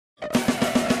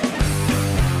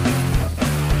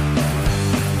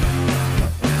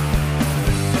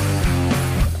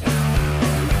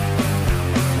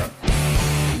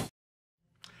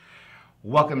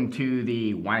Welcome to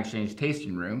the Wine Exchange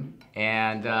Tasting Room,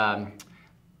 and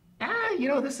you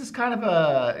know, this is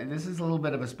a little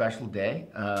bit of a special day.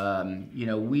 You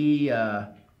know, we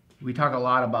talk a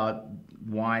lot about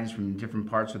wines from different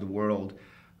parts of the world,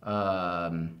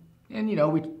 and you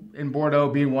know, in Bordeaux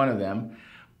being one of them.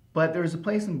 But there's a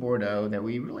place in Bordeaux that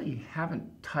we really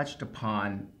haven't touched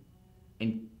upon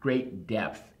in great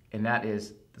depth, and that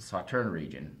is the Sauternes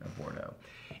region of Bordeaux.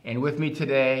 And with me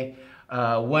today,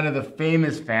 one of the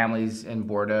famous families in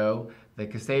Bordeaux, the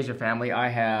Casteja family. I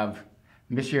have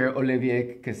Monsieur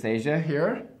Olivier Casteja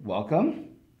here. Welcome.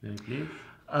 Thank you.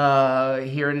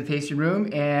 Here in the tasting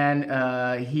room,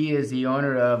 and he is the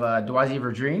owner of Doisy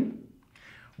Vedrines,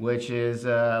 which is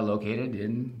located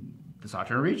in the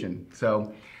Sauternes region.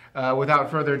 So, without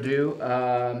further ado,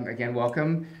 again,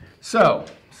 welcome. So,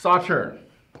 Sauternes,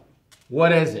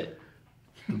 what is it?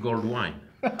 Gold wine.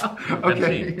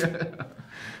 Okay.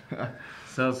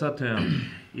 So Sauternes,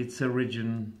 it's a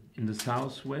region in the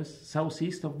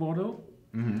southeast of Bordeaux.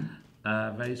 Mm-hmm.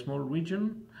 A very small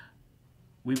region.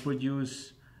 We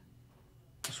produce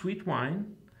sweet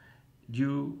wine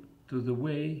due to the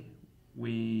way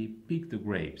we pick the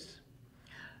grapes.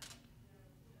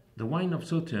 The wine of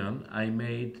Sauternes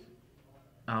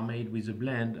are made with a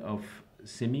blend of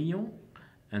Semillon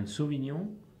and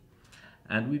Sauvignon,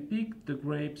 and we pick the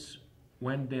grapes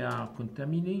when they are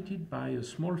contaminated by a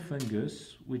small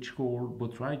fungus which called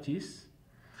botrytis,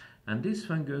 and this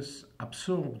fungus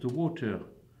absorbs the water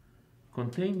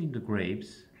contained in the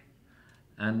grapes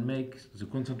and makes the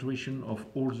concentration of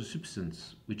all the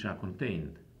substances which are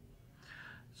contained.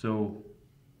 So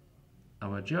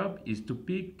our job is to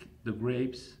pick the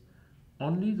grapes,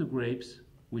 only the grapes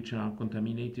which are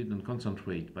contaminated and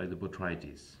concentrated by the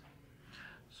botrytis.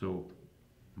 So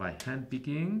by hand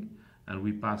picking, and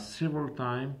we pass several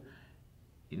times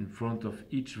in front of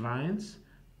each vines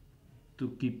to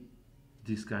keep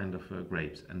this kind of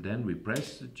grapes, and then we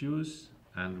press the juice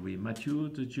and we mature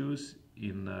the juice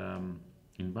in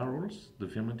barrels. The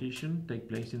fermentation takes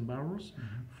place in barrels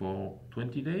for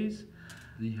 20 days.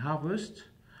 The harvest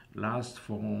lasts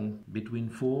for between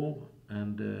 4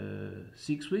 and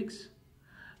 6 weeks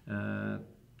to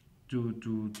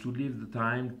leave the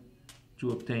time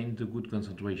to obtain the good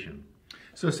concentration.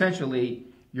 So essentially,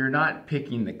 you're not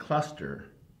picking the cluster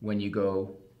when you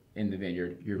go in the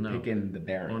vineyard. You're picking the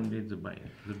berry. Only the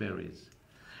berries.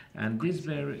 And this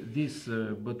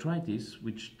botrytis,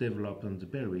 which develop on the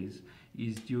berries,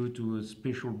 is due to a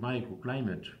special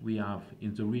microclimate we have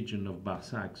in the region of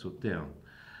Barsac-Sauternes.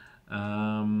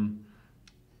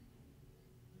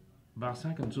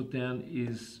 Barsac and Sauternes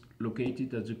is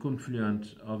located at the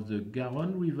confluence of the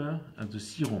Garonne River and the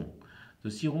Ciron. The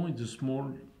Ciron is a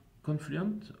small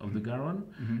confluent of the Garonne,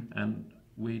 and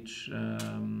which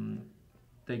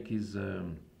take his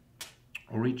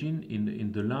origin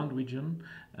in the land region,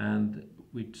 and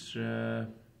which the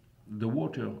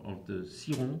water of the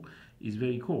Ciron is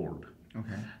very cold.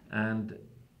 Okay. And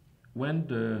when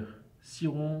the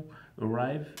Ciron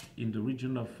arrive in the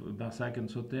region of Barsac and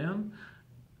Sauternes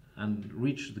and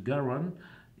reach the Garonne,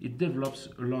 it develops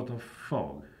a lot of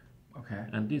fog. Okay.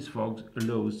 And this fog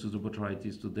allows to the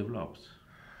botrytis to develop.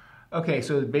 Okay,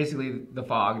 so basically the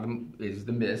fog is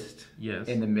the mist. Yes.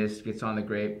 And the mist gets on the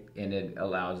grape and it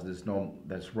allows this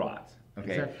rot.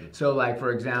 Okay. Exactly. So like,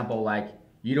 for example, like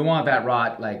you don't want that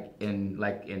rot like in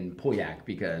Pauillac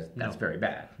because that's very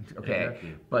bad. Okay.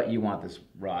 Exactly. But you want this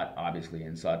rot obviously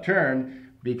in Sauternes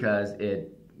because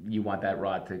you want that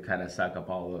rot to kind of suck up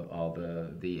all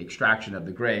the extraction of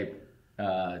the grape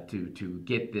to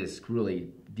get this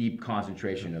really deep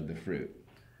concentration of the fruit.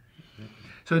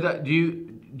 So do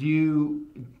you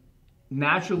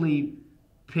naturally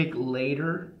pick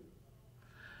later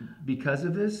because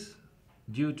of this?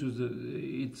 Due to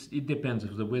it depends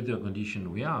of the weather condition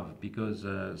we have, because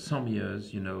some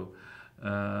years, you know,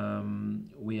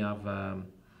 we have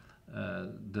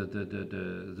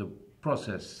the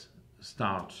process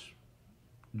starts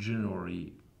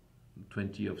January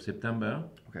 20 of September.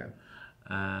 Okay.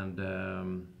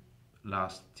 And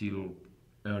lasts till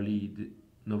early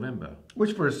November.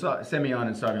 Which for Semillon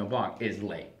and Sauvignon Blanc is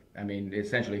late. I mean,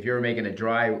 essentially, if you were making a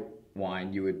dry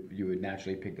wine, you would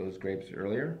naturally pick those grapes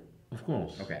earlier? Of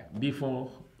course. Okay.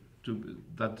 Before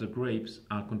that the grapes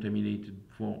are contaminated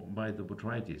by the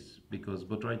botrytis, because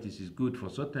botrytis is good for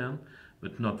Sauternes,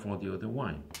 but not for the other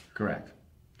wine. Correct.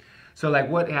 So like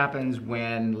what happens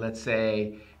when, let's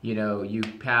say, you know, you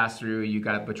pass through, you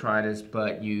got botrytis,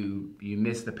 but you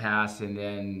miss the pass and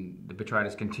then the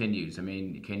botrytis continues? I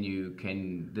mean,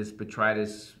 can this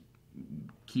botrytis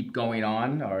keep going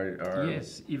on or?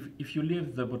 Yes, if you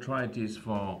leave the botrytis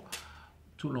for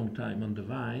too long time on the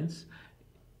vines,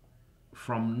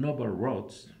 from noble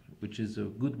rots, which is a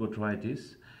good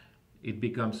botrytis, it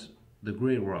becomes the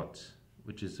grey rots,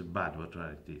 which is a bad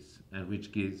botrytis, and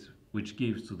which gives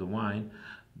to the wine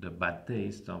the bad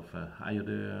taste of high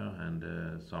odor and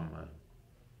some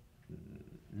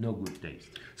no good taste.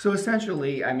 So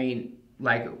essentially, I mean,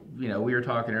 like, you know, we were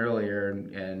talking earlier,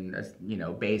 and you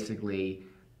know, basically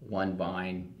one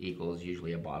vine equals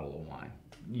usually a bottle of wine,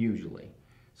 usually.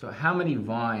 So how many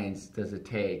vines does it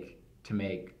take to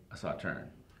make a Sauternes?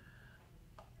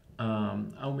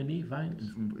 How many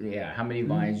vines? Yeah, how many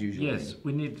vines usually? Yes,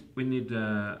 we need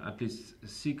at least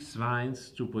 6 vines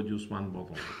to produce 1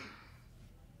 bottle.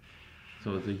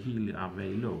 So the yield are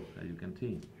very low, as you can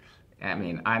see. I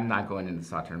mean, I'm not going into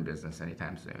the Sauternes business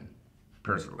anytime soon,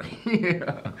 personally.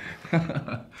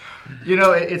 You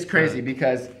know, it's crazy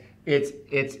because it's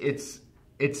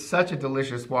such a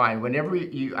delicious wine. Whenever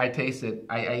I taste it,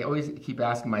 I always keep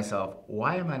asking myself,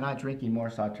 why am I not drinking more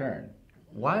Sauternes?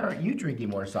 Why aren't you drinking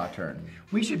more Sauternes?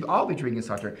 We should all be drinking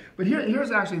Sauternes. But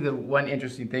here's actually the one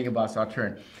interesting thing about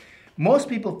Sauternes. Most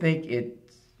people think it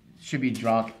should be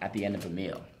drunk at the end of a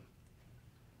meal.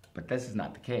 But this is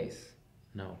not the case.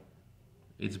 No.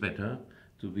 It's better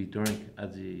to be drunk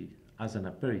as an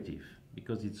aperitif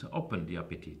because it's open the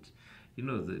appetite. You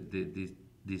know,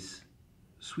 this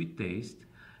sweet taste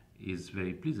is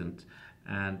very pleasant,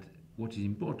 and what is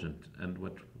important and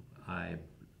what I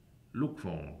look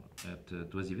for at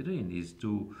Doisy Vedrines is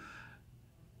to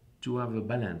have a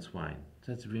balanced wine.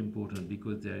 That's very important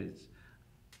because there is,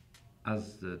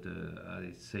 as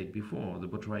I said before, the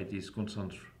botrytis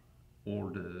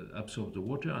absorb the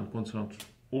water and concentrate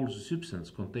all the substance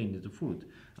contained in the fruit,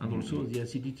 and also the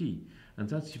acidity. And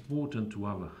that's important to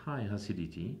have a high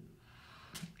acidity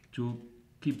to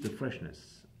keep the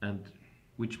freshness, and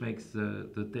which makes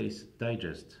the taste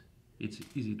digest. It's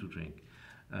easy to drink.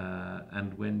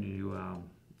 And when you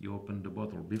open the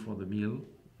bottle before the meal,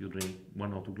 you drink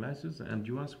 1 or 2 glasses, and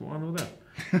you ask for another.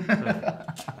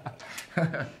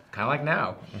 Kind of like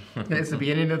now. It's the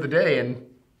beginning of the day, and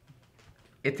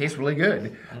it tastes really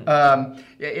good.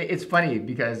 It's funny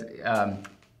because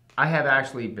I have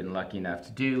actually been lucky enough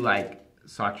to do like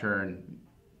Sauternes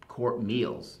court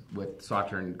meals with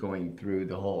Sauternes going through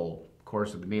the whole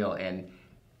course of the meal, and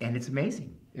it's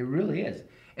amazing. It really is.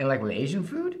 And like with Asian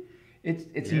food,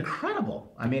 it's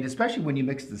incredible. I mean, especially when you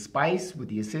mix the spice with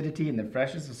the acidity and the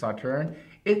freshness of Sauternes,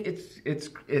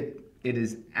 it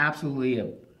is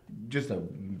absolutely just a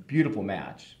beautiful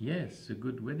match. Yes, a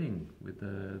good wedding with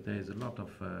there is a lot of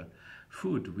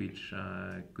food which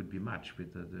could be matched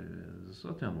with the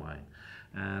Sauternes wine,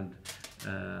 and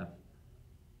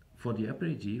for the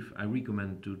aperitif, I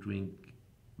recommend to drink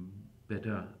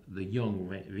better the young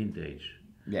vintage.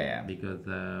 Yeah. Because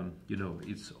you know,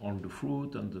 it's on the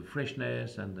fruit and the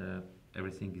freshness, and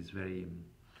everything is very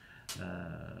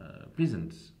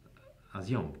pleasant as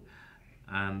young.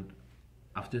 And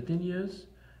after 10 years,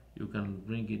 you can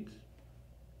drink it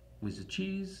with the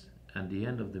cheese and the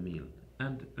end of the meal,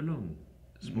 and alone,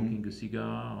 smoking a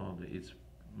cigar, it's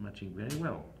matching very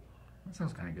well. That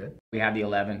sounds kind of good. We have the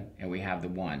 11 and we have the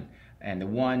 1, and the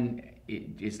 1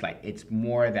 it's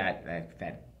more that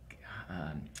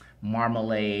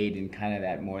marmalade and kind of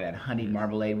that honeyed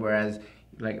marmalade, whereas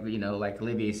like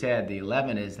Olivier said, the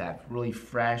 11 is that really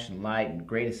fresh and light and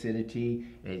great acidity.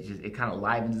 It kind of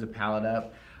livens the palate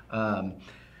up.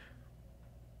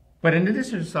 But in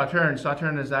addition to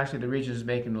Sauternes is actually the region is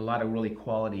making a lot of really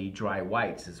quality dry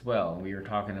whites as well. We were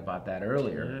talking about that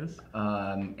earlier. Yes.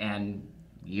 And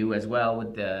you as well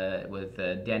with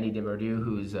Doisy Vedrines,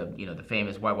 who's the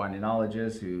famous white wine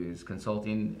enologist who is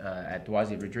consulting at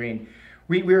Doisy Vedrines.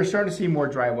 We were starting to see more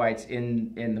dry whites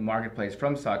in the marketplace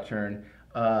from Sauternes.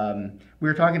 We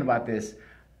were talking about this.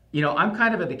 You know, I'm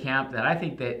kind of at the camp that I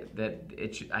think that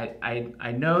it should,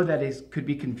 I know that it could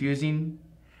be confusing.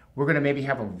 We're going to maybe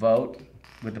have a vote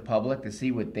with the public to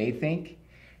see what they think.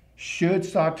 Should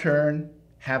Sauternes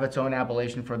have its own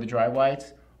appellation for the dry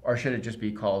whites, or should it just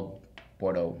be called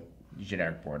Bordeaux,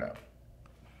 generic Bordeaux?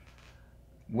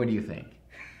 What do you think?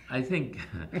 I think,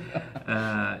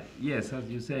 yes, as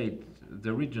you say,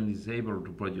 the region is able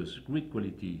to produce great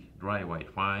quality dry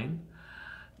white wine,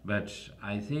 but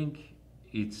I think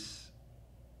it's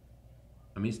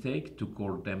a mistake to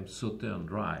call them Sauternes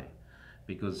dry,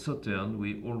 because Sauternes,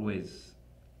 we always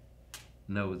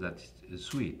know that it's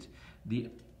sweet. The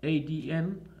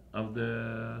ADN of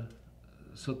the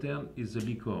Sauternes is the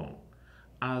liqueur,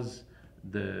 as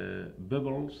the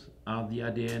bubbles are the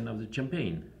ADN of the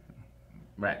champagne.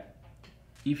 Right.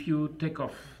 If you take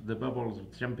off the bubbles of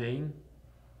champagne,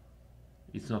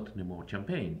 it's not anymore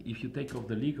champagne. If you take off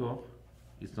the liquor,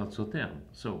 it's not Sauternes.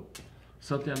 So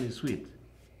Sauternes is sweet.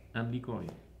 and liqueur.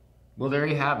 Well, there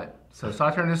you have it. So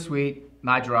Sauternes is sweet,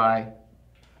 not dry,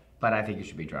 but I think it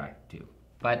should be dry too.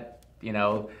 But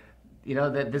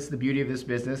that this is the beauty of this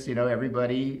business.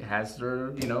 Everybody has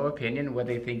their opinion, what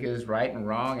they think is right and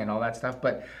wrong, and all that stuff.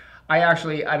 But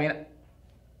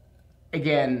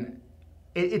again,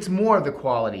 it's more of the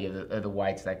quality of the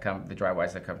whites that come, the dry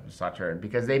whites that come from Sauternes,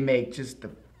 because they make just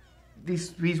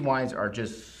these wines are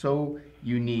just so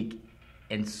unique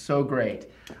and so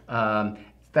great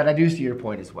that I do see your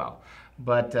point as well.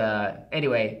 But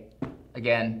anyway,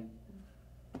 again,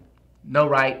 no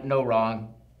right, no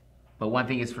wrong, but one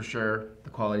thing is for sure: the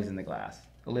quality's in the glass.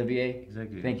 Olivier,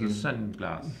 exactly. Thank you. The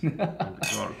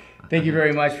sunglass. Thank you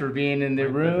very much for being in the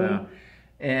room,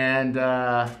 and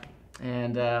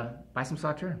buy some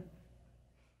Sauternes.